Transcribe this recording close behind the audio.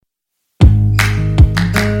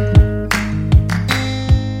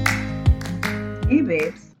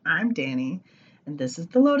I'm Danny, and this is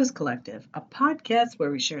the Lotus Collective, a podcast where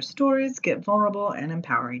we share stories, get vulnerable, and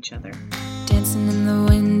empower each other. Dancing in the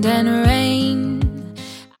wind and rain.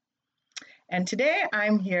 And today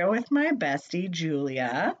I'm here with my bestie,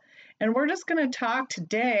 Julia, and we're just going to talk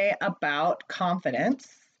today about confidence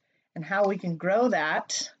and how we can grow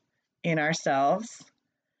that in ourselves.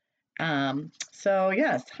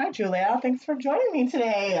 Yes, hi, Julia. Thanks for joining me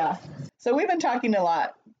today. So we've been talking a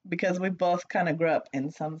lot because we both kind of grew up in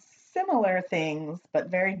some similar things, but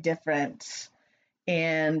very different.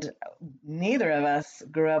 And neither of us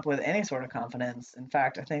grew up with any sort of confidence. In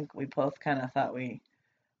fact, I think we both kind of thought we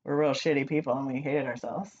were real shitty people and we hated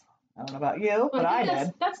ourselves. I don't know about you, but I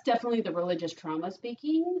did. That's definitely the religious trauma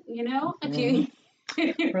speaking, you know?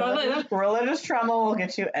 Religious trauma will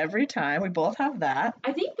get you every time. We both have that.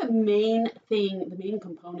 I think the main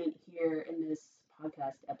component here in this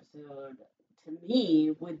podcast episode to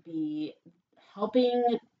me would be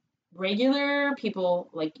helping regular people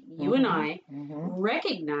like you and I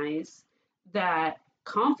recognize that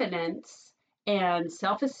confidence and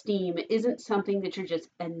self-esteem isn't something that you're just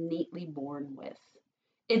innately born with.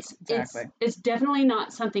 It's definitely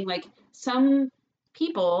not something like some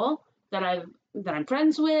people that I'm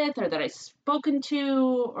friends with or that I've spoken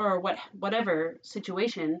to or whatever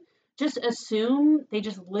situation just assume they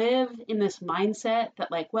just live in this mindset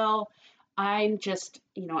that like, well, I just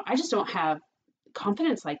don't have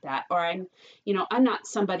confidence like that, or I'm not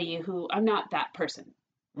somebody who, I'm not that person.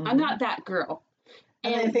 I'm not that girl.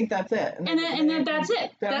 And I think that's it. And then that's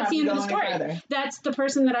it. That's the end of the story. That's the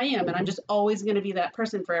person that I am, and I'm just always going to be that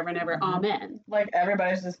person forever and ever. Amen. Like,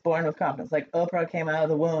 everybody's just born with confidence. Like, Oprah came out of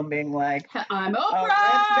the womb being like, I'm Oprah! A rich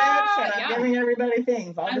bitch, and I'm giving everybody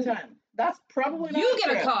things all the time. That's probably not You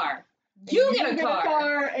true. Get a car. You get a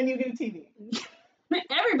car, and you get a TV.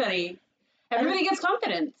 Everybody gets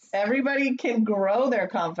confidence. Everybody can grow their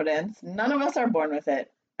confidence. None of us are born with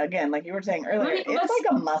it. Again, like you were saying earlier, it's like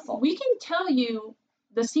a muscle. We can tell you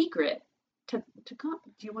the secret to do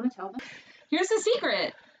you want to tell them? Here's the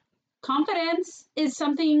secret. Confidence is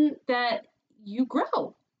something that you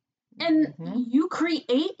grow. And you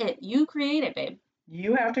create it. You create it, babe.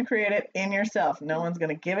 You have to create it in yourself. No one's going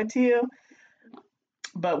to give it to you.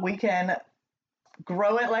 But we can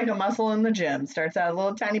grow it like a muscle in the gym. Starts out a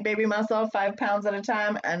little tiny baby muscle, 5 pounds at a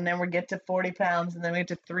time, and then we get to 40 pounds, and then we get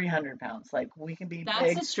to 300 pounds. Like, we can be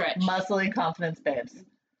big, muscly confidence babes.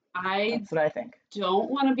 That's what I think.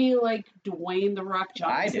 Don't want to be like Dwayne The Rock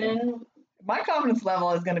Johnson. I do. My confidence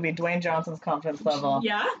level is going to be Dwayne Johnson's confidence level.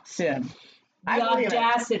 Yeah? Soon. The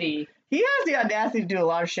audacity. He has the audacity to do a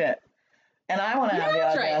lot of shit. And I want to have the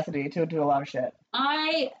audacity to do a lot of shit.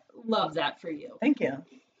 I love that for you. Thank you.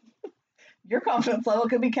 Your confidence level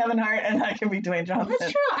could be Kevin Hart and I can be Dwayne Johnson.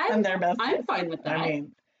 That's true. I'm fine with that.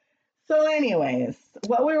 So anyways,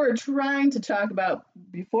 what we were trying to talk about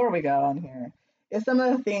before we got on here is some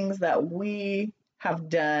of the things that we have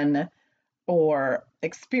done or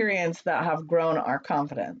experienced that have grown our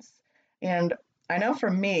confidence. And I know for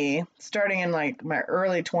me, starting in like my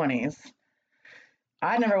early 20s,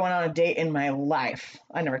 I never went on a date in my life.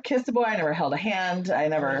 I never kissed a boy. I never held a hand.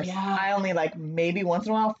 I only like maybe once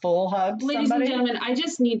in a while full hugged Ladies somebody. and gentlemen, I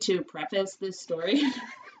just need to preface this story.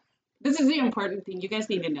 This is the important thing. You guys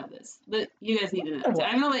need to know this. You guys need to know. So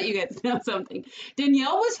I'm going to let you guys know something.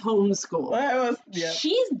 Danielle was homeschooled.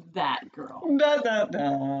 She's that girl.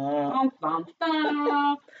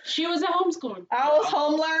 She was a homeschooler. I was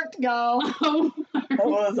home-learned, y'all. I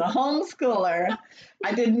was a homeschooler.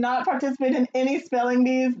 I did not participate in any spelling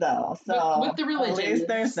bees, though. So with the religion. At least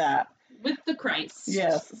there's that. With the Christ.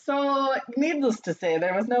 Yes. So, needless to say,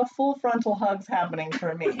 there was no full frontal hugs happening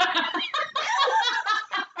for me.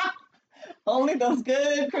 Only those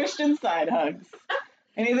good Christian side hugs.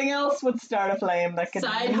 Anything else would start a flame that could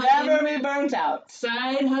never be burnt out.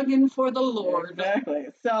 Side hugging for the Lord. Exactly.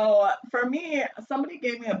 So for me, somebody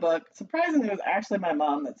gave me a book. Surprisingly, it was actually my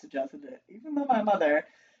mom that suggested it, even though my mother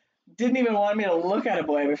didn't even want me to look at a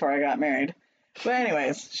boy before I got married. But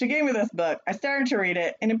anyways, she gave me this book. I started to read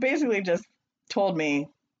it, and it basically just told me,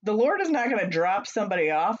 the Lord is not going to drop somebody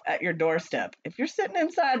off at your doorstep. If you're sitting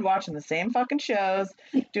inside watching the same fucking shows,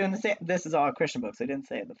 doing the same, this is all a Christian book, so I didn't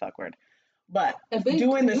say the fuck word, but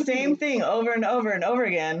doing the same thing over and over and over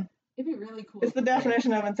again, it'd be really cool. It's the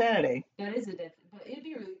definition of insanity. That is but it'd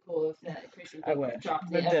be really cool if that Christian book dropped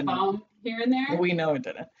the F-bomb here and there. We know it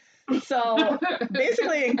didn't. So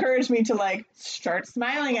basically encouraged me to like start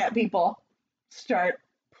smiling at people, start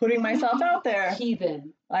putting myself out there.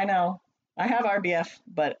 Heathen. I know. I have RBF,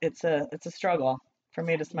 but it's a struggle for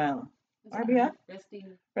me to smile. RBF?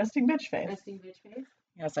 Resting bitch face. Resting bitch face?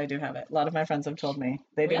 Yes, I do have it. A lot of my friends have told me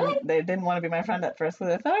they Really? didn't want to be my friend at first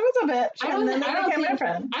because they thought I was a bitch, and then they became my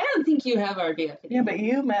friend. I don't think you have RBF. Yeah, but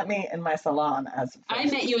you met me in my salon as I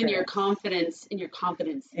first met you in your experience.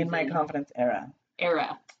 confidence In my season confidence era.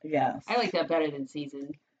 era. Yes. I like that better than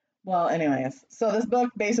season. Well, anyways, so this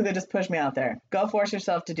book basically just pushed me out there. Go force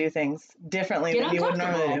yourself to do things differently Get than you would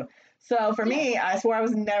normally do. uncomfortable. So for me, I swore I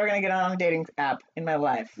was never going to get on a dating app in my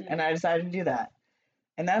life, and I decided to do that.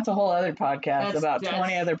 And that's a whole other podcast, about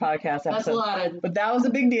 20 other podcast That's a episodes. lot of. But that was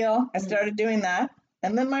a big deal. I started doing that,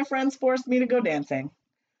 and then my friends forced me to go dancing.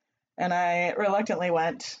 And I reluctantly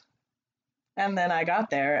went, and then I got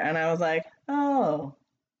there, and I was like, oh,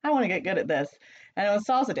 I want to get good at this. And it was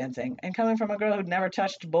salsa dancing. And coming from a girl who'd never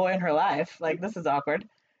touched a boy in her life, like, this is awkward.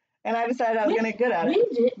 And I decided I was going to get good at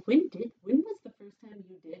it. When was the first time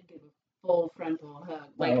you did give a full frontal hug,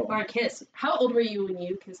 or a kiss? How old were you when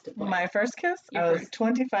you kissed a boy? My first kiss, I was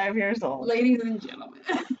 25 years old. Ladies and gentlemen.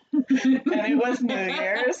 And it was New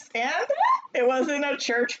Year's, and it was in a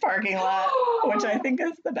church parking lot, which I think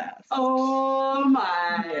is the best. Oh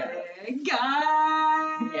my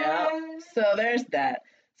God. Yeah. So there's that.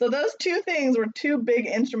 So those two things were two big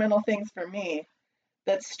instrumental things for me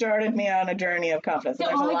that started me on a journey of confidence. And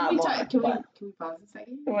there's a lot more. Can we pause a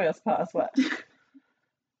second? Let's pause. What?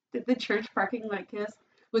 Did the church parking lot kiss?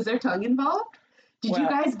 Was there tongue involved? Did you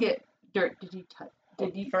guys get dirt? Did you touch?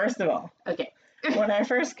 First of all. Okay. When I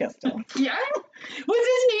first kissed him. Yeah? Was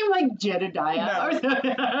his name like Jedediah? No.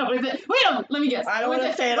 Was it? Wait, let me guess. I don't want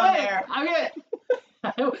to say it on air.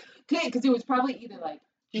 Okay. Because it was probably either like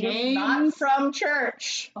He James. was not from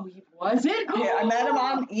church. Oh, he wasn't? Yeah, I met him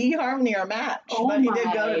on eHarmony or Match, but he did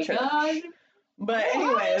go to church. God. But How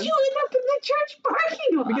anyways, did you end up in the church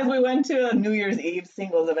parking lot? because we went to a New Year's Eve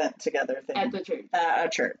singles event together thing. At the church. At a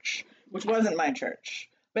church, which wasn't my church.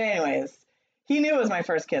 But anyways, he knew it was my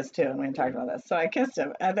first kiss too, and we talked about this. So I kissed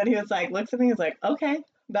him, and then he was like, looks at me, he's like, okay,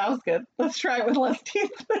 that was good. Let's try it with less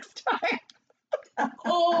teeth this time.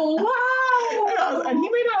 Oh, wow. And he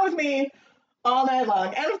made out with me all night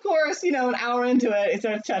long. And of course, an hour into it, he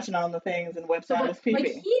starts touching on the things and whips out his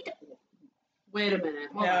pee-pee. Wait a minute.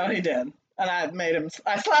 No, he did. And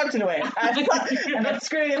I slapped it away. And I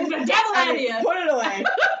screamed. There's a devil out of you. Put it away.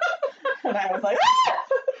 And I was like, ah!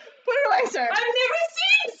 Put it away, sir. I've never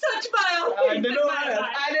seen such vile I things. didn't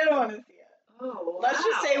want to see it. Oh, wow. Let's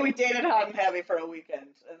just say we dated hot and heavy for a weekend,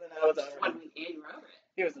 and then I was over it. 1 week, and you were over it.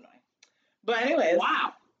 He was annoying. But anyways.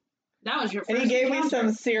 Wow. That was your first And he gave encounter. me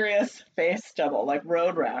some serious face stubble, like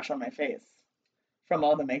road rash on my face from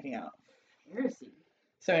all the making out. Heresy.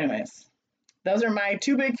 So anyways, those are my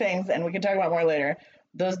two big things, and we can talk about more later.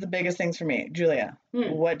 Those are the biggest things for me. Julia,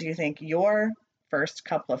 what do you think your first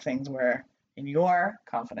couple of things were in your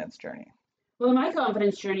confidence journey? Well, my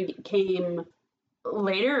confidence journey came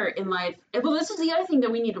later in life. Well, this is the other thing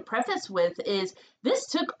that we need to preface with is this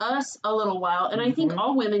took us a little while, and I think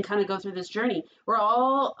all women kind of go through this journey. We're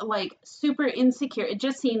all like super insecure. It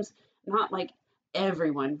just seems not like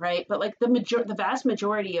everyone, right? But like the vast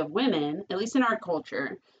majority of women, at least in our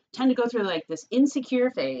culture, tend to go through like this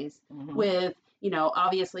insecure phase with,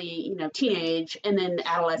 obviously, teenage and then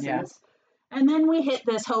adolescence. Yeah. And then we hit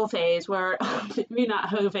this hoe phase where, maybe not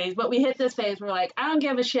hoe phase, but we hit this phase where like, I don't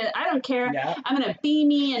give a shit. I don't care. Yeah. I'm going to be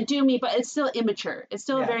me and do me, but it's still immature. It's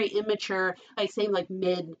still a very immature, like say like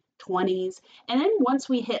mid 20s. And then once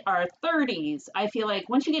we hit our 30s, I feel like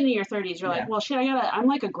once you get into your 30s, you're like, well, shit, I'm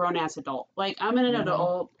like a grown ass adult. Like I'm an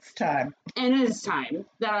adult. It's time. And it is time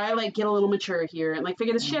that I like get a little mature here and like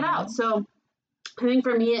figure this shit out. So I think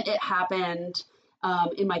for me, it happened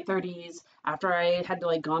in my 30s after I had to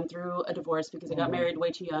like gone through a divorce because I got married way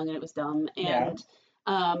too young and it was dumb. And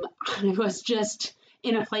I was just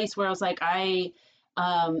in a place where I was like, I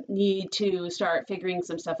need to start figuring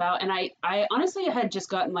some stuff out. And I honestly had just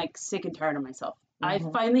gotten like sick and tired of myself. I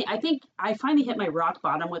think I finally hit my rock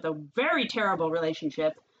bottom with a very terrible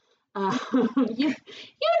relationship. You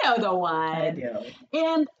know the one. I do.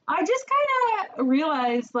 And I just kind of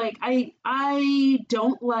realized like I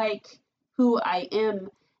don't like who I am,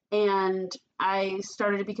 and I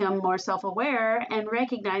started to become more self-aware and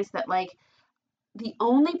recognize that like the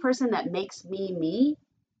only person that makes me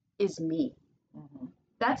is me.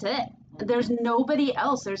 That's it. There's nobody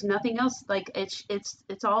else. There's nothing else. Like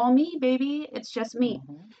it's all me, baby. It's just me.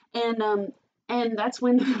 And that's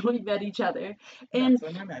when we met each other.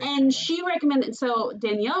 And she recommended, so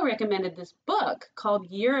Danielle recommended this book called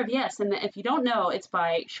Year of Yes. And if you don't know, it's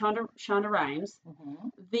by Shonda Rhimes,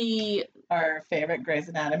 our favorite Grey's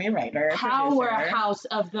Anatomy writer. Powerhouse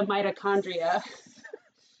of the mitochondria.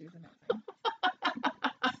 She's amazing.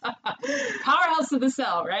 Powerhouse of the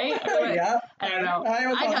cell, right? Yeah. I don't know. I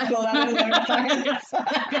was homeschooled. I didn't learn science.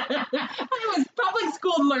 I was public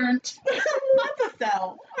school learned. What's a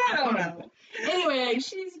cell? I don't know. Anyway,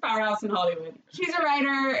 she's a powerhouse in Hollywood. She's a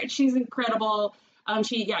writer. She's incredible.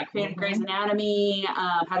 She created Grey's Anatomy,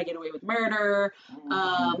 How to Get Away with Murder,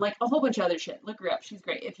 like a whole bunch of other shit. Look her up. She's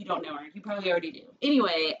great. If you don't know her, you probably already do.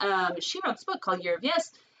 Anyway, she wrote this book called Year of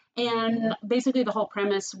Yes, and basically the whole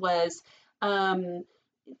premise was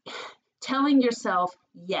telling yourself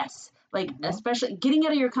yes. Like, especially getting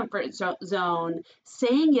out of your comfort zone,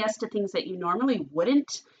 saying yes to things that you normally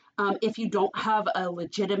wouldn't, if you don't have a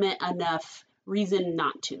legitimate enough reason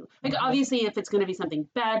not to. Like, obviously, if it's going to be something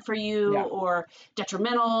bad for you or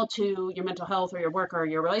detrimental to your mental health or your work or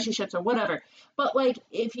your relationships or whatever. But, like,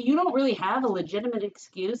 if you don't really have a legitimate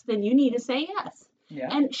excuse, then you need to say yes.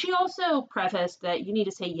 Yeah. And she also prefaced that you need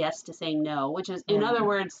to say yes to saying no, which is, in other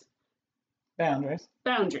words, boundaries,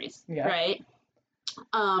 right?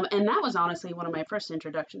 And that was honestly one of my first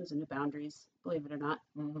introductions into boundaries, believe it or not.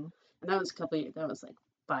 And that was that was like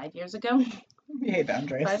 5 years ago. You hate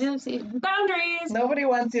boundaries. Boundaries! Nobody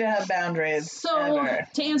wants you to have boundaries. So, ever.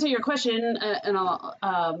 To answer your question,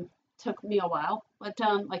 and took me a while, but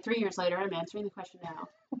like 3 years later, I'm answering the question now.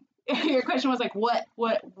 Your question was like, what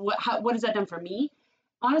has that done for me?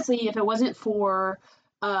 Honestly, if it wasn't for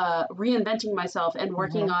reinventing myself and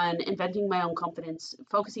working on inventing my own confidence,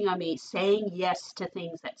 focusing on me, saying yes to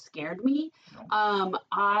things that scared me.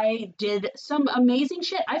 I did some amazing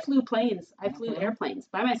shit. I flew planes. I flew airplanes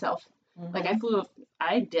by myself. Like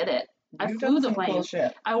I did it. I flew the plane. Cool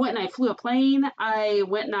shit. I went and I flew a plane. I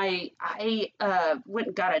went and I went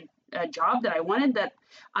and got a job that I wanted, that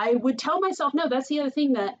I would tell myself, no, that's the other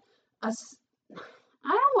thing that us, I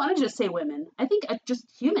don't want to just say women. I think just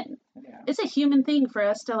human. Yeah. It's a human thing for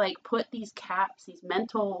us to like put these caps, these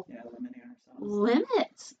mental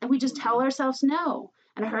limits, and we just tell ourselves no.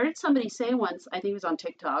 And I heard somebody say once, I think it was on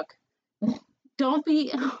TikTok, don't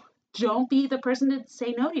be the person to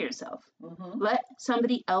say no to yourself. Let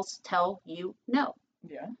somebody else tell you no.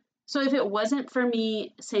 Yeah. So if it wasn't for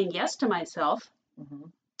me saying yes to myself,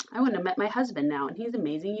 I wouldn't have met my husband now, and he's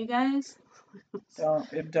amazing, you guys. Don't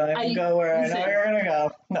even go where I know you're gonna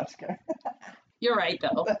go. No, just kidding. You're right,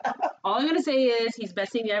 though. All I'm gonna say is he's the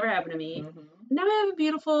best thing that ever happened to me. Now I have a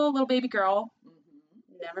beautiful little baby girl.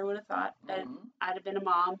 Never would have thought that I'd have been a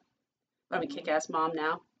mom. I'm a kick-ass mom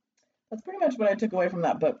now. That's pretty much what I took away from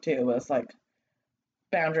that book too. Was like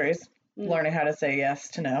boundaries, learning how to say yes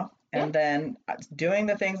to no, and then doing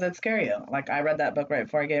the things that scare you. Like I read that book right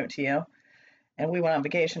before I gave it to you. And we went on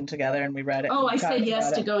vacation together, and we read it. Oh, I said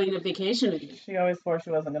yes to going on vacation with you. She always swore she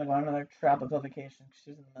wasn't going to go on another tropical vacation.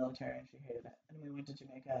 She was in the military, and she hated it. And we went to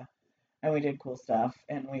Jamaica, and we did cool stuff,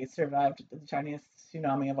 and we survived the Chinese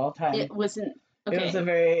tsunami of all time. It wasn't. Okay. It was a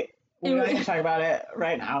very. We're not going to talk about it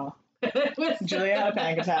right now. Julia had a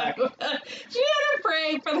panic attack. She had to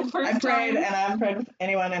pray for the first time. I prayed, and I haven't prayed with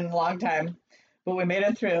anyone in a long time, but we made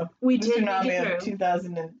it through. We did make it through. Tsunami of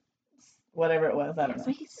 2000 and whatever it was. I don't know.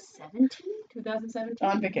 It's like 2017?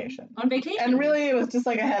 On vacation. And really, it was just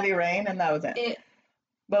like a heavy rain, and that was it.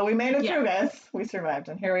 But we made it through, guys. We survived,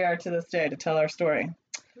 and here we are to this day to tell our story.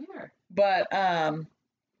 Yeah. But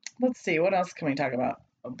let's see, what else can we talk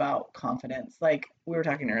about confidence? Like we were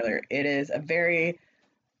talking earlier, it is a very,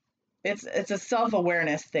 it's a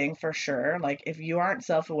self-awareness thing for sure. Like if you aren't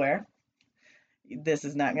self-aware, this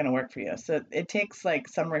is not going to work for you. So it takes like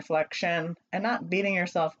some reflection and not beating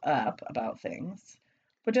yourself up about things,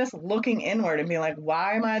 but just looking inward and being like,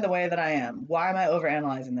 why am I the way that I am? Why am I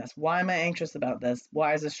overanalyzing this? Why am I anxious about this?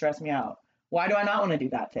 Why does this stress me out? Why do I not want to do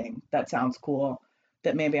that thing that sounds cool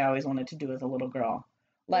that maybe I always wanted to do as a little girl?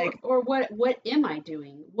 Like, or what am I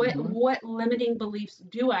doing? What limiting beliefs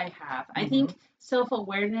do I have? I think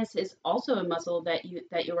self-awareness is also a muscle that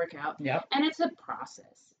you work out. Yep. And it's a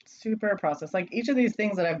process. Super process. Like each of these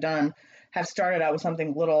things that I've done have started out with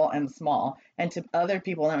something little and small, and to other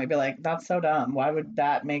people that might be like, that's so dumb, why would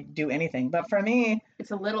that do anything? But for me,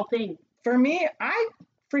 it's a little thing. For me, I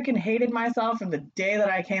freaking hated myself from the day that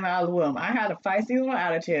I came out of the womb. I had a feisty little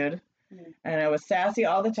attitude, and I was sassy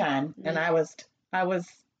all the time, and I was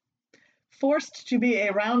forced to be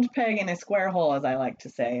a round peg in a square hole, as I like to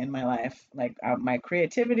say, in my life. Like my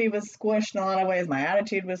creativity was squished in a lot of ways, my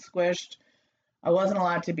attitude was squished. I wasn't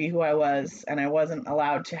allowed to be who I was, and I wasn't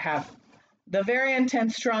allowed to have the very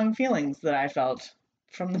intense, strong feelings that I felt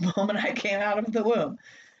from the moment I came out of the womb.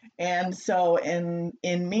 And so in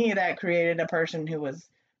me, that created a person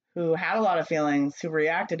who had a lot of feelings, who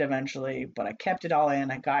reacted eventually, but I kept it all in.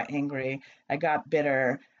 I got angry, I got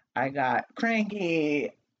bitter, I got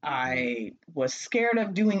cranky, I was scared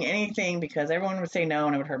of doing anything because everyone would say no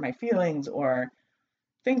and it would hurt my feelings or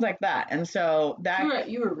things like that. And so that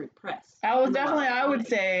You were repressed. I was in a lot definitely, of I would ways.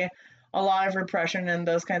 say, a lot of repression and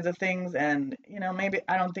those kinds of things. And, maybe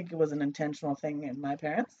I don't think it was an intentional thing in my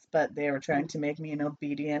parents, but they were trying to make me an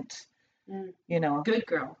obedient, Mm. you know, Good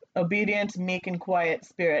girl. obedient, meek and quiet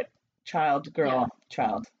spirit child.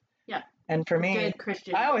 Yeah. And for me, Good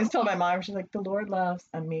Christian. I always told my mom, she's like, the Lord loves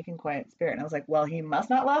a meek and quiet spirit. And I was like, well, he must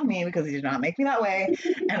not love me because he did not make me that way.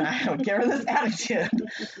 And I don't give her this attitude.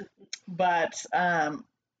 But,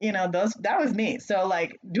 that was me. So,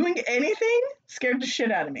 like, doing anything scared the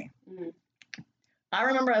shit out of me. Mm. I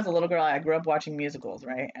remember as a little girl, I grew up watching musicals,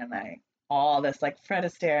 right? And all this, like, Fred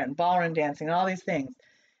Astaire and ballroom dancing and all these things.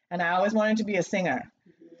 And I always wanted to be a singer.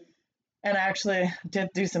 Mhm. And I actually did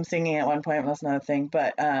do some singing at one point. That's another thing.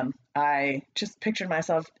 But I just pictured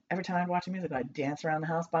myself every time I'd watch a musical, I'd dance around the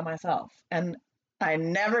house by myself. And I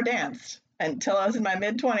never danced until I was in my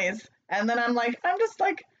mid-20s. And then I'm just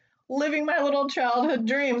like living my little childhood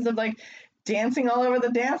dreams of like dancing all over the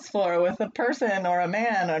dance floor with a person or a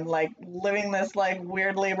man, and like living this like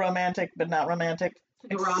weirdly romantic but not romantic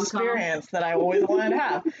Like a rom-com. experience that I always wanted to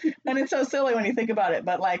have. And it's so silly when you think about it,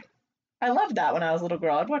 but like I loved that when I was a little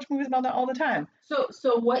girl. I'd watch movies about that all the time.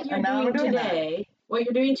 So what you're And now I'm doing doing today, what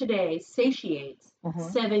you're doing today satiates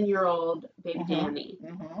Mhm. 7-year-old baby Mhm. Danny.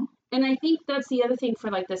 Mhm. And I think that's the other thing for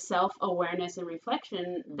like the self-awareness and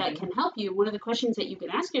reflection that Mhm. can help you. One of the questions that you can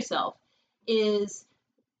ask yourself is,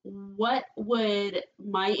 what would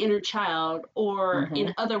my inner child, or Mhm.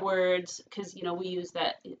 in other words, because we use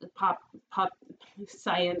that pop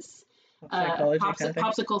science, Psychology kind of thing.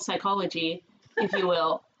 popsicle psychology, if you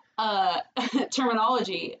will,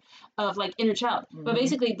 terminology of like inner child. But Mhm.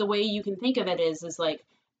 basically, the way you can think of it is like,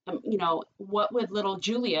 what would little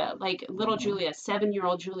Julia, Mhm. Julia,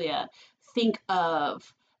 7-year-old Julia, think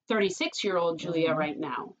of 36-year-old Julia Mhm. right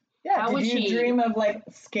now? Yeah, How did would you she- dream of like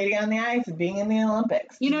skating on the ice, being in the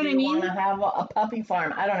Olympics? You know what I mean? Want to have a puppy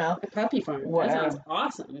farm? I don't know. A puppy farm. Whatever. That sounds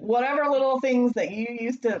awesome. Whatever little things that you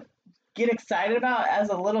used to get excited about as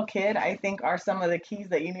a little kid, I think are some of the keys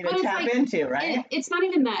that you need But to it's tap like- into, right? It's not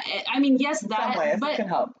even that. I mean, yes, In that, some ways, but it can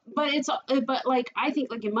help. but like I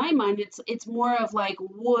think like in my mind, it's more of like,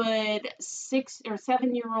 would 6 or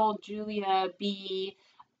 7-year-old Julia be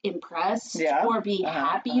impressed, Yeah. or be Uh-huh,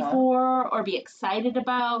 happy uh-huh. for, or be excited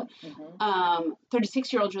about? Mhm.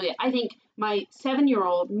 36-year-old Julia. I think my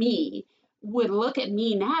 7-year-old me would look at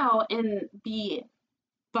me now and be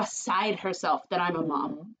beside herself that I'm a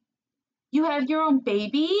mom. Mhm. You have your own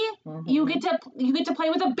baby. Mhm. You get to play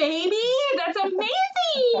with a baby. That's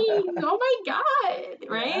amazing. Oh my god,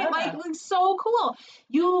 right? Yeah. Like so cool.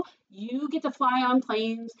 You get to fly on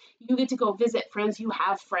planes. You get to go visit friends. You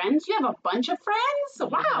have friends. You have a bunch of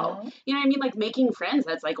friends. Wow. Mhm. You know what I mean? Like making friends.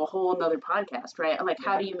 That's like a whole nother podcast, right? Like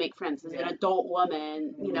how Yeah. do you make friends as an Yeah. adult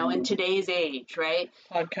woman? In Mhm. today's age, right?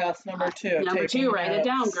 Podcast number 2. Number 2, taking write it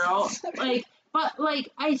down, notes. girl. But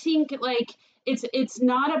I think like it's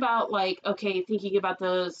not about like, okay, thinking about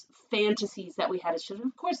those fantasies that we had as children.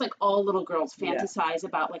 Of course, like all little girls Yeah. fantasize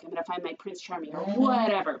about like, I'm gonna find my Prince Charming or Mhm.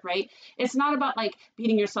 whatever, right? It's not about like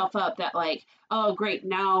beating yourself up that like, oh great,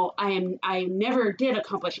 now I never did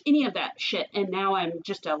accomplish any of that shit and now I'm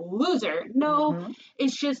just a loser. No, Mhm.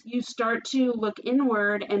 it's just you start to look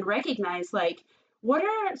inward and recognize like, what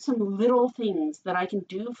are some little things that I can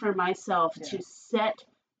do for myself Yeah. to set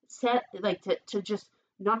like to just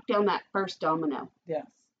knock down that first domino. Yes.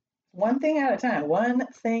 One thing at a time. One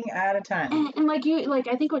thing at a time. And like you, like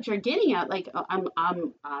I think what you're getting at, like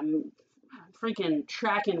I'm freaking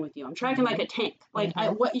tracking with you. I'm tracking like a tank. Like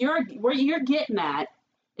Mhm. what you're getting at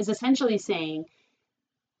is essentially saying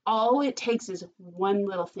all it takes is one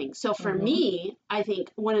little thing. So for Mhm. me, I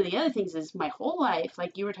think one of the other things is my whole life,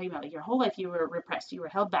 like you were talking about, like your whole life you were repressed, you were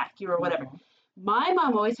held back, you were whatever. Mhm. My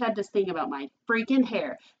mom always had this thing about my freaking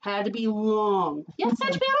hair. Had to be long. You have such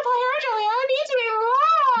beautiful hair, Julia. It needs to be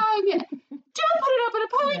long. Don't put it up in a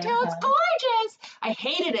ponytail. It's gorgeous. I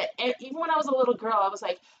hated it. Even when I was a little girl, I was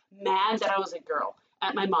like mad that I was a girl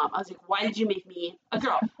at my mom. I was like, why did you make me a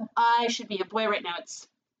girl? I should be a boy right now. It's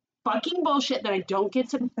fucking bullshit that I don't get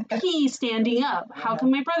to pee standing up. How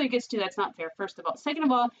come my brother gets to? That's not fair, first of all. Second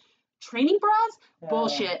of all, training bras?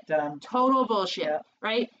 Bullshit. Done. Total bullshit, Yeah.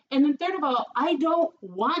 right? And then third of all, I don't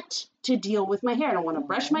want to deal with my hair. I don't want to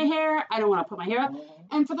brush my hair. I don't want to put my hair up. Mhm.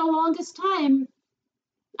 And for the longest time,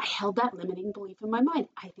 I held that limiting belief in my mind.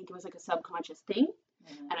 I think it was like a subconscious thing,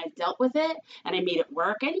 Mhm. and I dealt with it, and I made it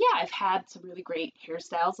work. And yeah, I've had some really great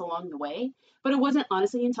hairstyles along the way, but it wasn't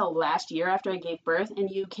honestly until last year after I gave birth and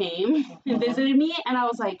you came and visited me, and I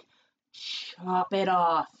was like, chop it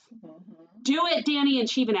off. Mm-hmm. Do it, Danny. And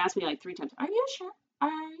she even asked me like 3 times, are you sure? Are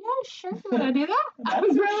you sure you want to do that? That's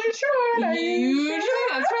really short. Are you Usually, sure?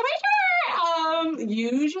 that's really short.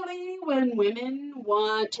 Usually when women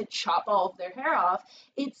want to chop all of their hair off,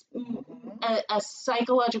 it's a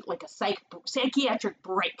psychological, like a psychiatric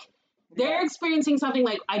break. They're Yeah. experiencing something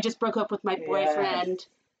like, I just broke up with my boyfriend.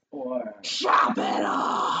 Or Chop it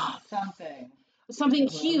off. Something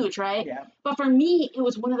huge, right? Yeah. But for me, it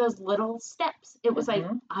was one of those little steps. It was like,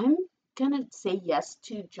 Mhm. I'm going to say yes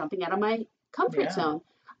to jumping out of my comfort Yeah. zone.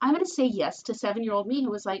 I'm going to say yes to 7-year-old me who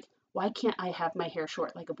was like, why can't I have my hair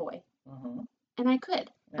short like a boy? Mhm. And I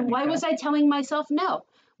could. And you why was I telling myself no?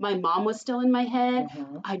 My mom was still in my head.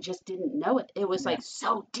 Mhm. I just didn't know it. It was Yeah. like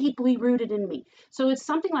so deeply rooted in me. So it's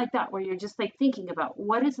something like that where you're just like thinking about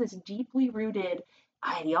what is this deeply rooted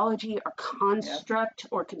ideology or construct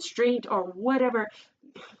or constraint or whatever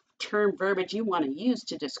term verbiage you want to use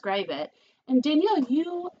to describe it. And Danielle,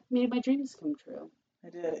 you made my dreams come true. I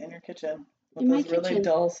did in your kitchen with In my those really kitchen.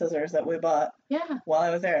 dull scissors that we bought Yeah, while I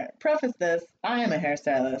was there. Preface this: I am a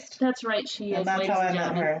hairstylist, that's right. She and is, that's ladies how I and met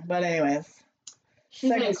gentlemen. her. But anyways, She's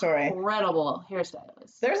second an story. incredible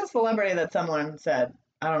hairstylist. There's a celebrity that someone said,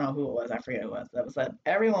 I don't know who it was, I forget who it was, that was that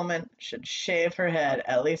every woman should shave her head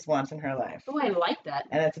at least once in her life. Oh, I like that.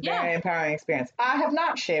 And it's a very empowering experience. I have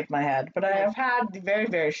not shaved my head, but I have had very,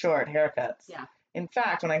 very short haircuts. Yeah. In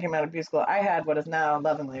fact, when I came out of beauty school, I had what is now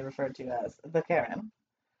lovingly referred to as the Karen.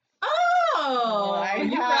 Oh, I you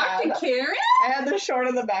had- rocked a Karen? I had the short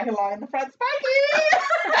in the back and long in the front. Spiky!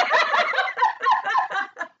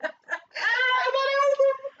 I thought it was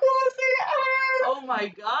the coolest thing ever. Oh my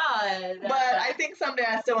god. But I think someday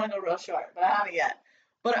I still want to go real short, but I haven't yet.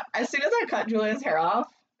 But as soon as I cut Julia's hair off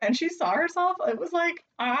and she saw herself, it was like,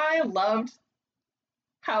 I loved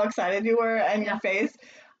how excited you were and your face.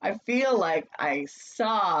 I feel like I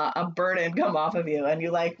saw a burden come off of you and you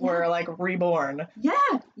like were like reborn. Yeah,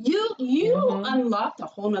 you Mhm. unlocked a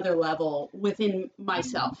whole nother level within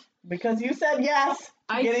myself. Because you said yes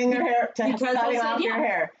to getting your hair, to because I cutting said off your yes.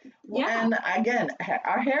 hair. Yeah. And again,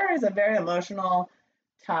 our hair is a very emotional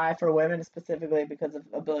tie for women specifically because of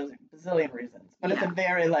a bazillion reasons. But it's a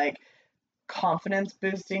very like confidence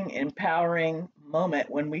boosting, empowering moment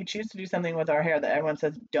when we choose to do something with our hair that everyone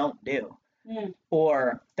says don't do.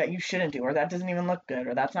 Or that you shouldn't do, or that doesn't even look good,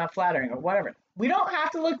 or that's not flattering, or whatever. We don't have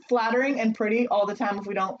to look flattering and pretty all the time if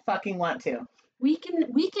we don't fucking want to. We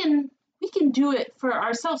can do it for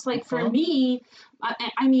ourselves. Like for me,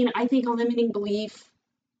 I mean, I think a limiting belief,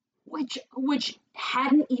 which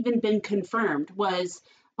hadn't even been confirmed, was,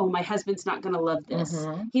 oh, my husband's not going to love this.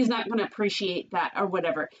 He's not going to appreciate that or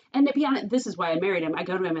whatever. And to be honest, this is why I married him. I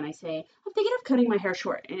go to him and I say, I'm thinking of cutting my hair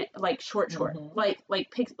short, and like short, and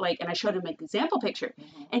I showed him an example picture,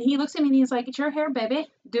 and he looks at me and he's like, it's your hair, baby.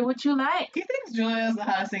 Do what you like. He thinks Julia is the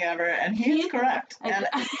hottest thing ever, and he's correct. And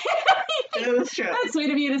it was true. That's sweet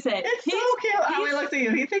of you to say. It's so cute how he looks at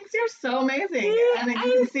you. He thinks you're so amazing, and you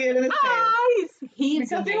can see it in his face. He's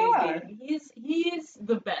Because amazing. you are. He's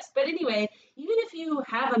the best. But anyway, even if you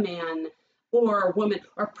have a man or a woman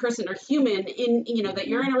or person or human in that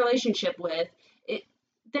you're in a relationship with,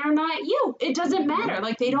 they're not you. It doesn't matter.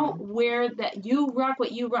 Like they don't wear that. You rock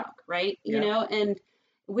what you rock, right? You know, and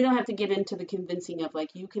we don't have to get into the convincing of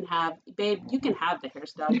like you can have the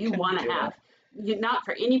hairstyle you want to have. Not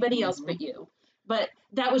for anybody else but you. But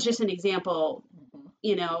that was just an example.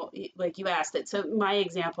 Like you asked it. So my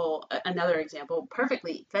example, another example,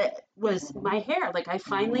 perfectly fit was my hair. Like I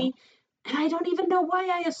finally, and I don't even know why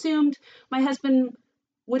I assumed my husband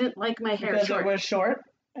wouldn't like my hair because short. it was short,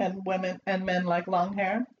 and women and men like long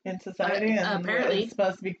hair in society, and apparently it's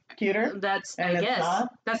supposed to be cuter. That's and I guess not.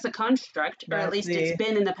 that's the construct, or at least it's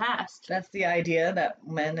been in the past. That's the idea that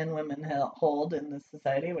men and women hold in this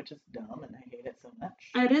society, which is dumb, and I hate it so much.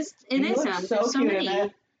 It is. It you is. look so cute in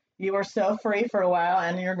it. You were so free for a while,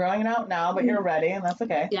 and you're growing it out now, but you're ready, and that's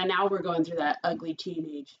okay. Yeah, now we're going through that ugly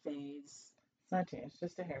teenage phase. It's not teenage, it's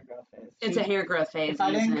just a hair growth phase. It's a hair growth phase. If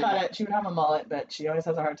I didn't cut it, she would have a mullet, but she always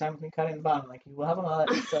has a hard time with me cutting the bottom. Like, you will have a mullet,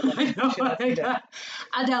 so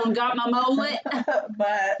I don't got my mullet.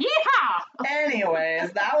 But yeehaw!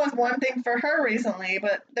 Anyways, that was one thing for her recently,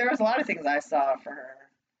 but there was a lot of things I saw for her.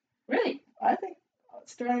 Really? I think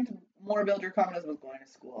starting to more build your confidence was going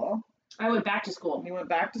to school. I went back to school. You went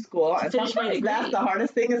back to school, and sometimes that's the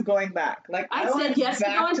hardest thing is going back. Like I said yes to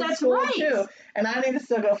going to school too, and I need to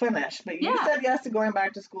still go finish. But you said yes to going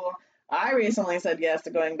back to school. I recently said yes to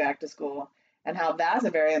going back to school, and how that's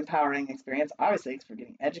a very empowering experience. Obviously, because we're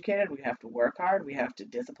getting educated, we have to work hard, we have to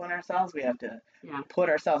discipline ourselves, we have to put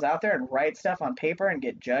ourselves out there and write stuff on paper and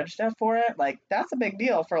get judged for it. Like that's a big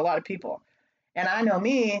deal for a lot of people. And I know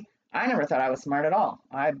me. I never thought I was smart at all.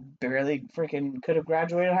 I barely freaking could have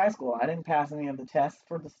graduated high school. I didn't pass any of the tests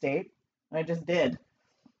for the state. I just did.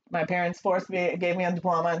 My parents gave me a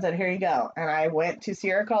diploma and said, "Here you go." And I went to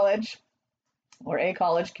Sierra College, or a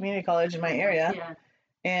college, community college in my area, Yeah.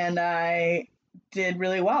 and I did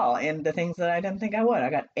really well in the things that I didn't think I would. I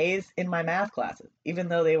got A's in my math classes, even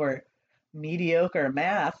though they were mediocre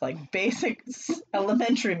math, like basic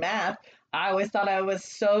elementary math. I always thought I was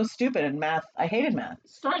so stupid in math. I hated math.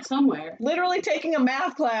 Start somewhere. Literally taking a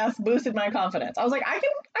math class boosted my confidence. I was like, I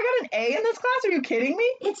got an A in this class. Are you kidding me?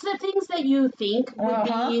 It's the things that you think would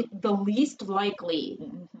Uh-huh. be the least likely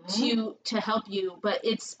Mhm. to help you, but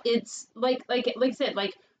it's like I said,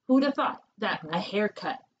 like who'd have thought that a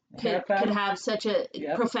haircut Haircut. could have such a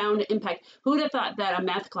Yep. profound impact? Who'd have thought that a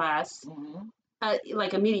math class, Mhm.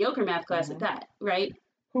 like a mediocre math class at that, right?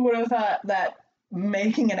 Who would have thought that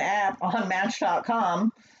making an app on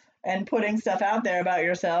Match.com and putting stuff out there about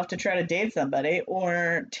yourself to try to date somebody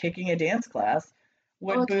or taking a dance class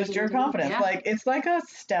would Oh, boost taking your a dance, confidence? yeah. Like it's like a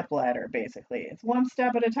step ladder, basically. It's one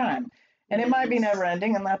step at a time, and it might be Yes. never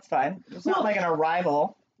ending, and that's fine. It's not Well, like an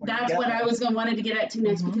arrival. where you That's get what there. I was wanted to get at to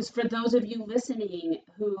next, Mhm. because for those of you listening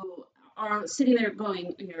who are sitting there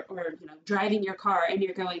going, or driving your car and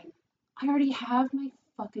you're going, I already have my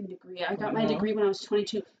fucking degree. I got my Mhm. degree when I was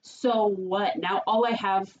 22. So what? Now all I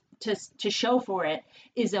have to show for it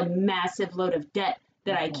is a massive load of debt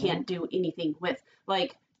that I can't do anything with.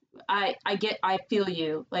 Like I feel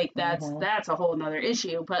you. Like that's a whole nother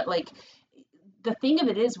issue. But like the thing of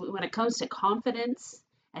it is, when it comes to confidence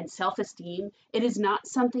and self-esteem, it is not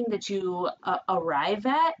something that you arrive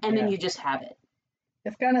at and then Yeah. you just have it.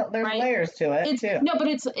 It's kind of there's Right? layers to it It's too. no, but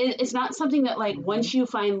it's not something that like once you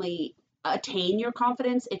finally attain your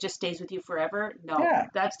confidence, it just stays with you forever. No, Yeah.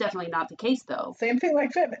 that's definitely not the case though. Same thing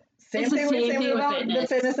like fitness. Same It's the thing same thing with about fitness.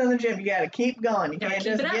 the fitness in the gym. You got to keep going. You Gotta can't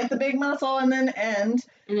keep just it up. get the big muscle and then end.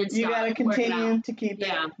 And then You got to stop working continue out. to keep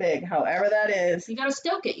Yeah. it big, however that is. You gotta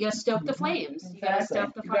stoke it. You gotta stoke the flames. You gotta Exactly.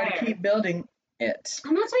 stoke the You got fire. to keep building it.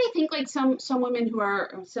 And that's why I think like some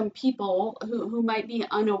women some people who might be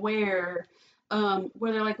unaware,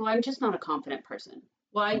 where they're like, well, I'm just not a confident person.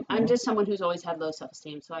 Well, I'm just someone who's always had low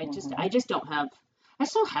self-esteem, so I just don't have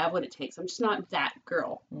what it takes. I'm just not that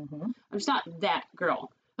girl. Mhm. I'm just not that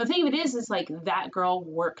girl. The thing of it is like that girl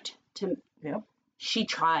worked to. Yep. She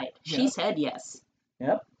tried. She Yep. said yes,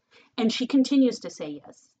 Yep. and she continues to say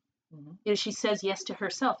yes. Mhm. She says yes to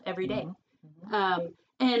herself every day. Mhm.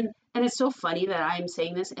 And it's so funny that I'm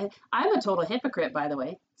saying this. And I'm a total hypocrite, by the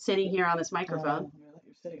way, sitting here on this microphone.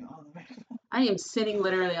 You're sitting on the microphone. I am sitting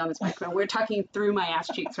literally on this microphone. We're talking through my ass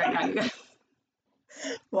cheeks right now, you guys.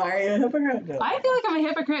 Why are you a hypocrite? I feel like I'm a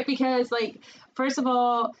hypocrite because, like, first of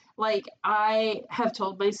all, like, I have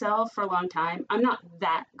told myself for a long time, I'm not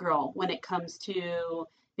that girl when it comes to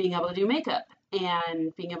being able to do makeup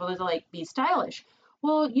and being able to, like, be stylish.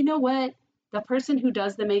 Well, you know what? The person who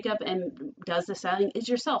does the makeup and does the styling is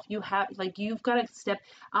yourself. You've got to step.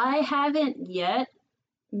 I haven't yet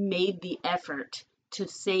made the effort to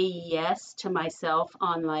say yes to myself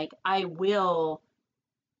on, like, I will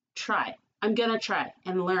try. I'm going to try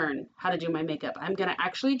and learn how to do my makeup. I'm going to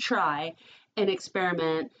actually try and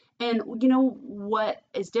experiment. And you know what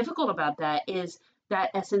is difficult about that is that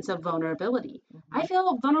essence of vulnerability. I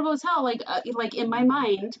feel vulnerable as hell. Like in my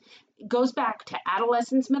mind, it goes back to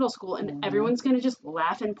adolescence, middle school, and everyone's going to just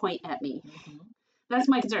laugh and point at me. That's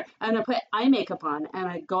my concern. I'm going to put eye makeup on and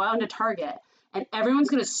I go out into Target and everyone's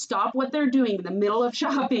going to stop what they're doing in the middle of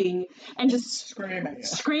shopping and just Scream at you.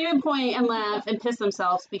 scream and point and laugh and piss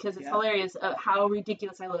themselves because it's Yeah. hilarious of how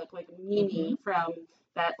ridiculous I look, like Mimi from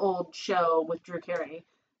that old show with Drew Carey.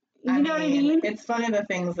 You know what I mean? It's funny the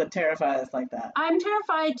things that terrify us like that. I'm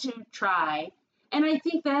terrified to try, and I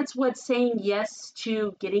think that's what saying yes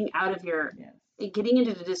to getting out of your, getting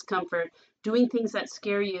into the discomfort, doing things that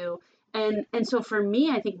scare you, and so for me,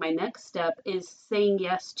 I think my next step is saying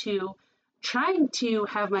yes to trying to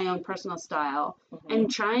have my own personal style and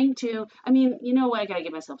trying to, I mean, you know what, I gotta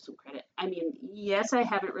give myself some credit. I mean, yes, I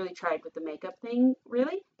haven't really tried with the makeup thing,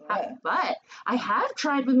 really, but I have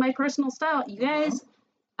tried with my personal style. You guys,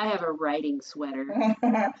 I have a writing sweater.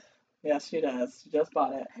 Yes, she does. She just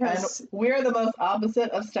bought it. Yes. And we're the most opposite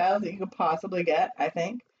of styles that you could possibly get, I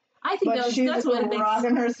think. I think But she's that's what it makes.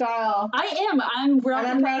 rocking her style. I am. I'm rocking.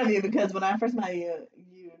 And I'm proud of you because when I first met you,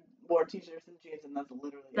 you wore t-shirts and jeans, and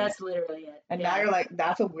that's literally it. And now you're like,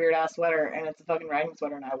 that's a weird ass sweater, and it's a fucking writing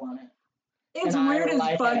sweater, and I want it. It's And weird I as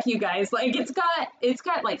like fuck, it. you guys. Like it's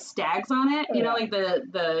got like stags on it. You know, like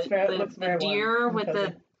the looks very deer warm with and the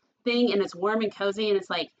cozy. thing, and it's warm and cozy, and it's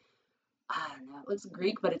like I don't know. It looks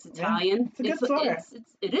Greek, but it's Italian. it's a good sweater.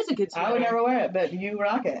 It is a good sweater. I would never wear it, but you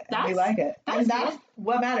rock it, and we like it. And that's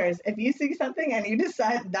what matters. If you see something and you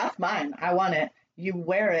decide, that's mine, I want it, you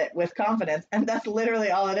wear it with confidence, and that's literally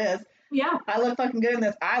all it is. Yeah. I look fucking good in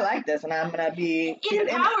this. I like this, and I'm going to be... It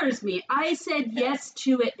empowers me. I said yes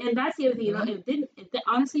to it, and that's the other thing. Mm-hmm.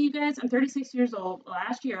 Honestly, you guys, I'm 36 years old.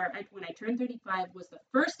 Last year, when I turned 35, was the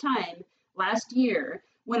first time last year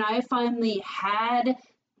when I finally had,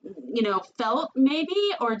 felt maybe,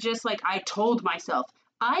 or just like I told myself,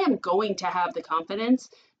 I am going to have the confidence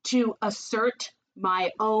to assert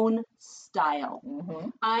my own style. Mm-hmm.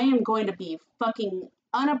 I am going to be fucking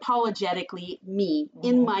unapologetically me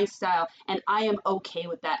in my style, and I am okay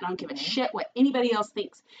with that, and I don't give a shit what anybody else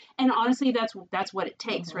thinks. And honestly, that's what it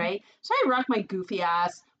takes, right? So I rock my goofy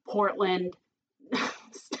ass Portland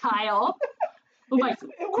style with my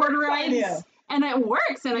corduroys, and it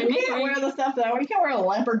works. And you can't wear the stuff you can't wear a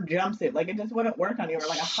leopard jumpsuit. Like, it just wouldn't work on you, or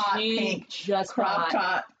like a hot pink crop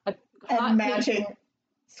top and matching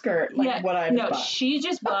skirt, like what I just bought. She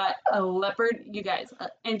just bought a leopard, you guys,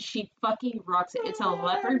 and she fucking rocks it. It's a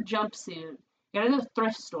leopard jumpsuit. Got it at a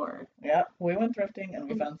thrift store. Yep, we went thrifting and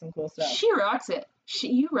we found some cool stuff. She rocks it.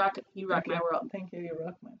 You rock it. You rock my world. Thank you. You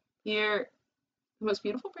rock mine. You're the most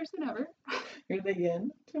beautiful person ever. You're the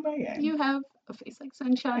yin to my yang. You have a face like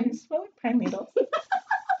sunshine. You smell like pine needles.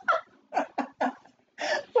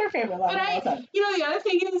 Our favorite line of all time. The other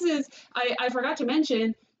thing is I forgot to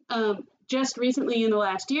mention. Just recently in the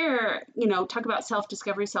last year, talk about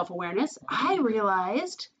self-discovery, self-awareness, I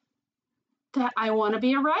realized that I want to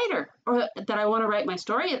be a writer, or that I want to write my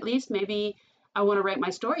story. At least maybe I want to write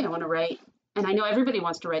my story. I want to write, and I know everybody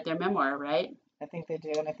wants to write their memoir, right? I think they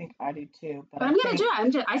do, and I think I do too. But I'm going to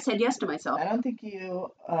do it. I said yes to myself. I don't think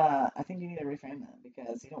I think you need to reframe that,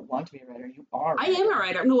 because you don't want to be a writer. You are. I am a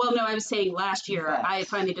writer. Well, no, I was saying last year I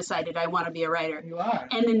finally decided I want to be a writer. You are.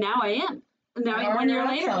 And then now I am. Now, 1 year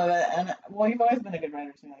later. Some of it, and you've always been a good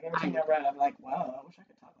writer to me. Like, everything I've read, I'm like, wow, I wish I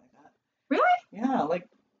could talk like that. Really? Yeah, like,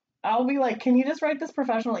 I'll be like, can you just write this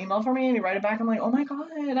professional email for me? And you write it back. I'm like, oh my God,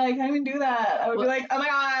 I can't even do that. I would be like, oh my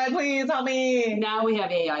God, please help me. Now we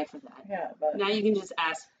have AI for that. Yeah, but now you can just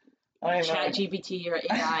ask ChatGPT or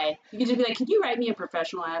AI. You can just be like, could you write me a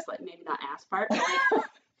professional ass, like maybe not ass part, but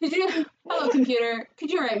like, hello computer,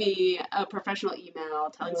 could you write me a professional email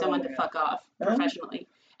telling someone to fuck off professionally?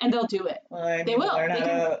 And they'll do it. Well, they will. Learn how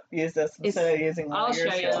to use this instead of using all your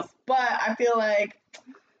skills. You. But I feel like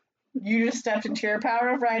you just stepped into your power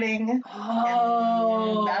of writing.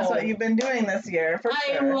 Oh. And that's what you've been doing this year, for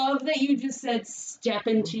sure. I love that you just said step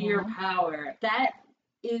into your power. That's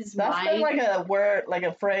been like a word, like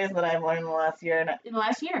a phrase that I've learned in the last year. In the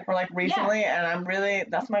last year. Or like recently, and I'm really,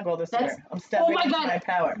 that's my goal this year. I'm stepping into my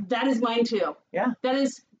power. That is mine too. Yeah. That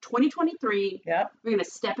is 2023. Yep. We're going to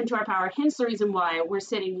step into our power. Hence the reason why we're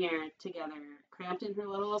sitting here together, cramped in her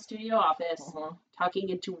little studio office, talking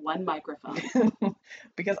into one microphone.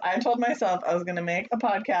 Because I told myself I was going to make a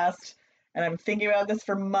podcast, and I'm thinking about this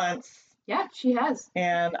for months. Yeah, she has.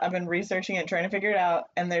 And I've been researching it, trying to figure it out,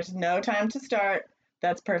 and there's no time to start.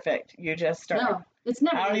 That's perfect. You just start. No, it's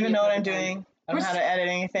never. I don't even know what I'm doing. I don't know how to edit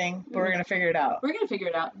anything, but we're going to figure it out. We're going to figure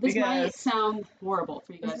it out. This might sound horrible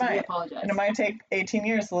for you guys. We apologize. And it might take 18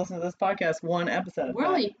 years to listen to this podcast, one episode. We're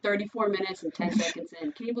only 34 minutes and 10 seconds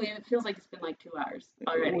in. Can you believe it? Feels like it's been like 2 hours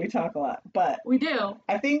already. We talk a lot, but we do.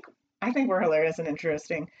 I think we're hilarious and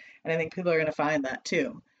interesting, and I think people are going to find that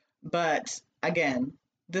too. But again,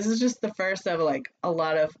 this is just the first of like a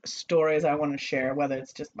lot of stories I want to share, whether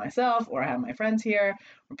it's just myself or I have my friends here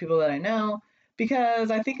or people that I know. Because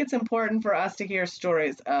I think it's important for us to hear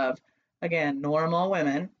stories of, again, normal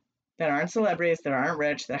women that aren't celebrities, that aren't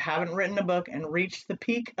rich, that haven't written a book and reached the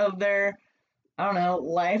peak of their, I don't know,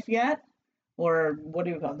 life yet? Or what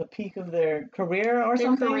do you call it? The peak of their career or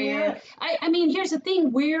something? Career. I mean, here's the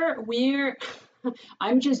thing. We're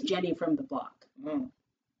I'm just Jenny from the block. Mm.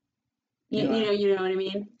 You know what I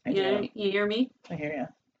mean? You hear me? I hear you.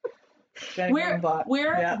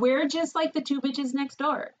 We're just like the two bitches next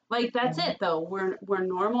door. Like that's it though. We're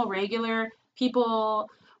normal, regular people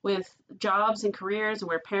with jobs and careers,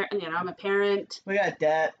 and I'm a parent. We got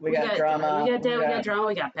debt. We got drama. We got debt. We got drama.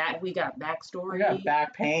 We got backstory. We got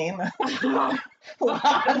back pain.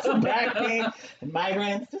 Lots of back pain and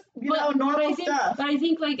migraines. Just normal stuff. But I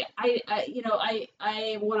think like I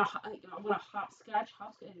want to hopscotch,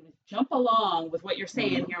 jump along with what you're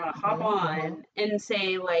saying here. I want to hop on and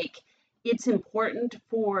say like. It's empowering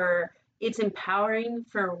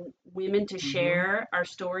for women to share our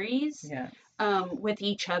stories with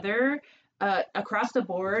each other across the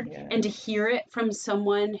board and to hear it from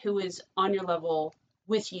someone who is on your level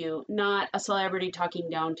with you, not a celebrity talking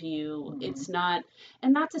down to you. Mhm. It's not,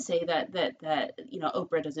 and not to say that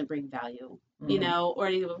Oprah doesn't bring value, Mhm. or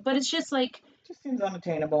anything, but it's just like, Just seems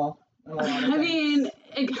unattainable in a lot of I things. mean,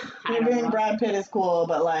 I don't Even know. Brad Pitt is cool,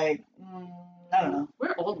 but like, I don't know.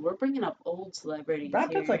 We're old. We're bringing up old celebrities Brad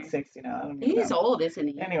Pitt's here. like 60 now. I don't even He's know. old, isn't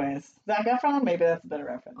he? Anyways, Zac Efron, maybe that's a better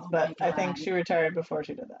reference. Oh but my I think God. she retired before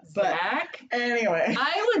she did that. But Zach, anyway,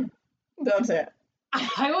 I would, don't say it.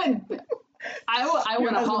 I would, I Your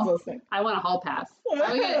want a husband's hall. listening. I want a hall pass.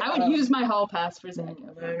 I would use my hall pass for Zach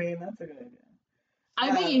Efron. I mean, that's a good idea.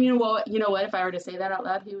 I bet you know what? You know what? If I were to say that out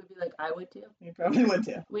loud, he would be like, "I would too. You probably would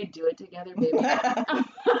too. We'd do it together, baby."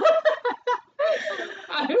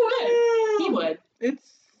 I would. He would.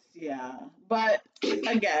 Yeah. But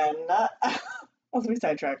again, as we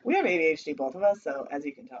sidetrack, we have ADHD, both of us, so as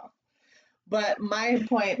you can tell. But my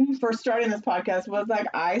point for starting this podcast was like,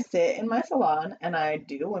 I sit in my salon and I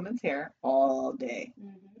do women's hair all day,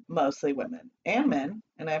 mostly women and men.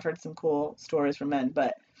 And I've heard some cool stories from men,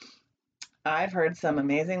 but I've heard some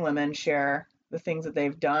amazing women share the things that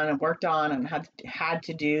they've done and worked on and had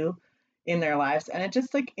to do in their lives, and it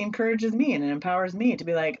just like encourages me and it empowers me to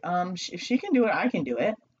be like, if she can do it, I can do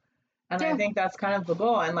it. And I think that's kind of the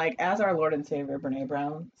goal. And like, as our Lord and Savior Brene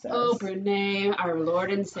Brown says, Oh, Brene, our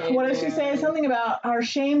Lord and Savior. what does she say? Something about our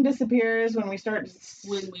shame disappears when we start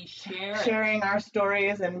sharing our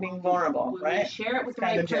stories and being vulnerable, when right? we share it with the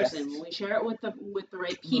right person, when we share it with the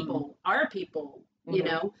right people, our people,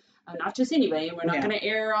 not just anybody. We're not going to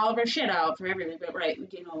air all of our shit out for everybody, but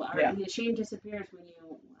the shame disappears when you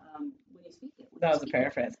speak it. That was a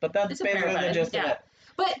paraphrase, but that's basically the gist of it.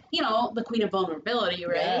 But, the queen of vulnerability,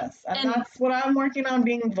 right? Yes, and that's what I'm working on,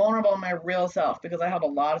 being vulnerable in my real self, because I have a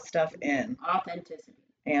lot of stuff in. Authenticity.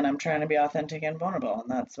 And I'm trying to be authentic and vulnerable, and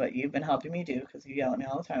that's what you've been helping me do, because you yell at me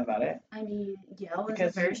all the time about it. I mean, yell is a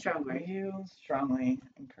very strong word. You strongly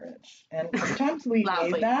encourage. And sometimes we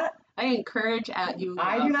need that. I encourage at you.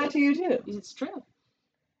 I do that to you, too. It's true.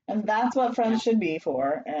 And that's what friends should be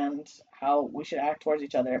for, and how we should act towards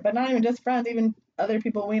each other. But not even just friends, even other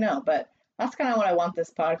people we know. But that's kind of what I want this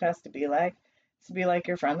podcast to be like. To be like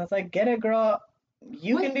your friend that's like, get it, girl.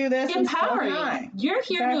 You can do this. Empowering. You're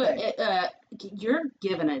here to, you're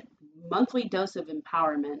given a monthly dose of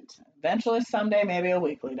empowerment. Eventually, someday, maybe a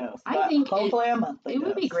weekly dose. I think hopefully a monthly dose. It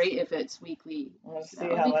would be great if it's weekly. Let's see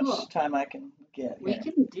how much time I can get. We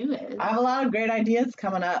can do it. I have a lot of great ideas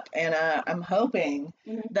coming up, and I'm hoping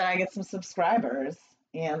that I get some subscribers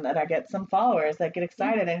and that I get some followers that get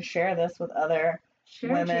excited and share this with other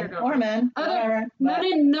women or men, whatever. None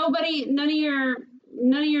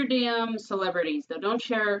of your damn celebrities though. Don't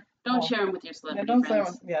share them with your celebrity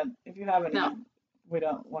friends. If you have any, we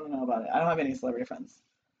don't want to know about it. I don't have any celebrity friends.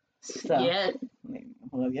 So, yet.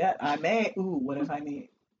 Well, yet I may. Ooh, what if I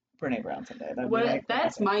meet Brene Brown someday?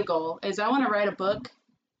 That's my goal. Is I want to write a book.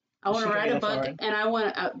 I want to write a book, and I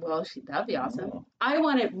want to. That'd be awesome. Oh.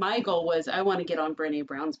 My goal was I want to get on Brene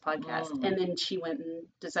Brown's podcast, and then she went and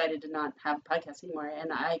decided to not have a podcast anymore,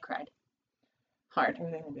 and I cried hard.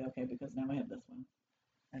 Everything will be okay because now we have this one,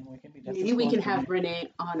 and we can be just. Maybe we can have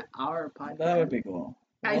Brene on our podcast. That would be cool.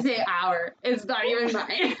 I say our. It's not even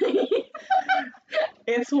mine.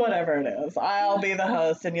 It's whatever it is. I'll be the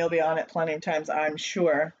host, and you'll be on it plenty of times, I'm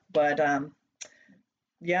sure. But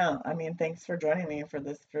yeah, I mean, thanks for joining me for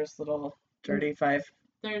this first little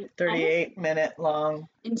 38 minute long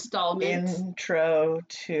installment intro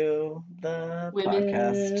to the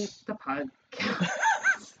podcast. The podcast.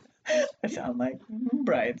 I sound like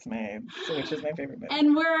Bridesmaids, which is my favorite movie.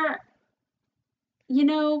 And we're,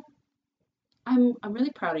 I'm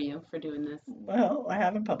really proud of you for doing this. Well, I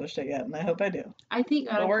haven't published it yet, and I hope I do. I think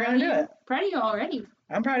but we're gonna do it. Proud of you already.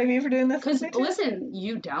 I'm proud of you for doing this. Because listen,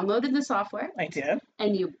 you downloaded the software. I did.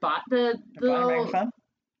 And you bought the microphone.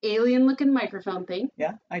 Alien-looking microphone thing.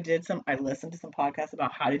 Yeah, I listened to some podcasts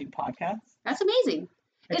about how to do podcasts. That's amazing.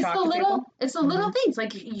 It's the little things.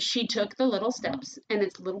 Like she took the little steps, and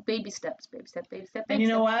it's little baby steps, baby step. And you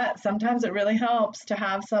know what? Sometimes it really helps to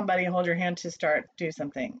have somebody hold your hand to do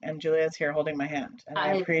something. And Julia's here holding my hand, and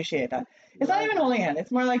I appreciate that. It's not even holding hand.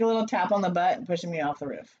 It's more like a little tap on the butt and pushing me off the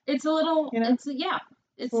roof. It's a little.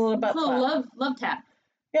 It's a little love tap.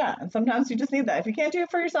 Yeah, and sometimes you just need that. If you can't do it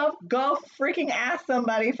for yourself, go freaking ask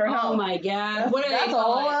somebody for help. Oh my God. That's a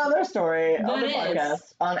whole other story on the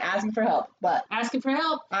podcast on asking for help. But asking for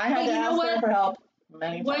help. I had to ask for help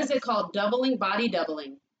many times. What is it called? Body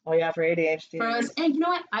doubling. Oh yeah, for ADHD. For us, and you know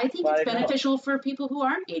what? I think it's beneficial for people who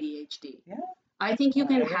aren't ADHD. Yeah. I think you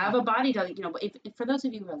can have a body doubling. If for those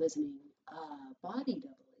of you who are listening, body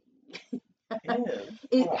doubling.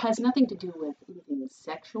 It has nothing to do with anything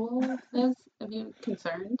sexual, of you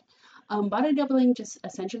concerned. Body doubling just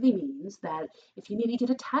essentially means that if you need to get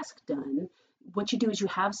a task done, what you do is you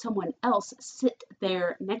have someone else sit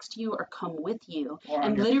there next to you or come with you. Or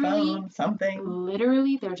and on your literally, phone, something.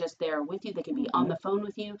 Literally, they're just there with you. They can be on the phone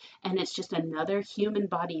with you, and it's just another human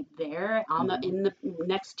body there on the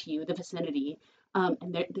next to you, the vicinity.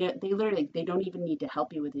 And they literally, they don't even need to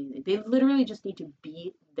help you with anything. They literally just need to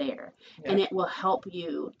be there, and it will help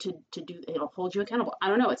you to do. It'll hold you accountable. I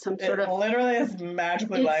don't know. It's some sort of literally is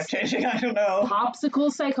magically life changing. I don't know.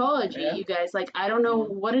 Popsicle psychology, you guys. Like, I don't know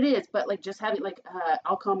what it is, but like just having like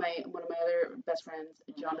I'll call one of my other best friends,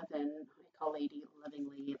 Jonathan. I call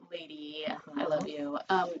lovingly, lady. I love you.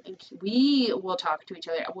 We will talk to each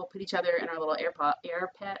other. We'll put each other in our little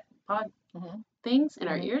AirPod things in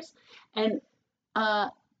our ears, and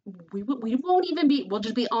we won't even be. We'll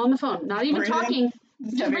just be on the phone, not even breathing. Talking.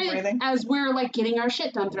 Just breathing as we're like getting our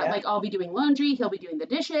shit done throughout. Like, I'll be doing laundry, he'll be doing the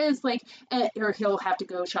dishes, like, or he'll have to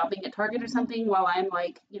go shopping at Target or something while I'm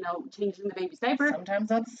like, changing the baby's diaper. Sometimes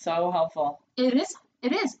that's so helpful. It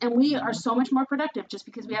is, and we are so much more productive just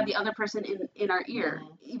because we have the other person in our ear,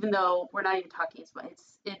 even though we're not even talking. But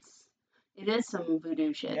it is some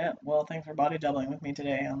voodoo shit. Yeah. Well, thanks for body doubling with me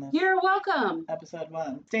today on this. You're welcome. Episode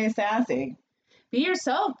 1. Stay sassy. Be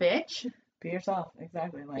yourself, bitch. Be yourself.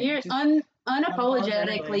 Exactly. Like, You're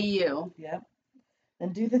unapologetically you. Yep.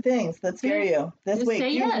 And do the things that scare you this week.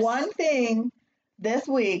 Do one thing this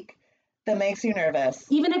week that makes you nervous.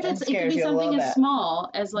 Even if it can be something as small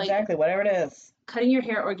as like exactly whatever it is. Cutting your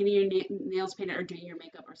hair or getting your nails painted or doing your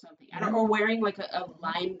makeup or something. Or wearing like a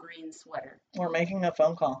lime green sweater. Or making a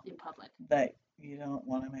phone call in public that you don't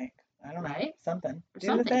want to make. I don't know. Something. Or do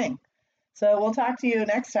something. the thing. So we'll talk to you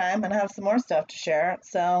next time and have some more stuff to share.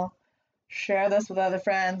 So share this with other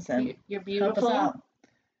friends and you're beautiful. Help us out.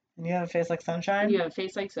 And you have a face like sunshine. You have a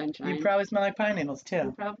face like sunshine. You probably smell like pine needles too.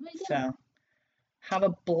 You probably do. So have a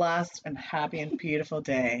blessed and happy and beautiful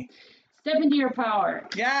day. Step into your power.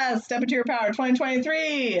 Yes, step into your power.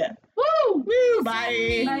 2023. Woo! Woo!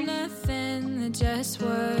 Bye. Nothing, just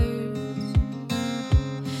words,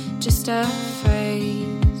 just a phrase.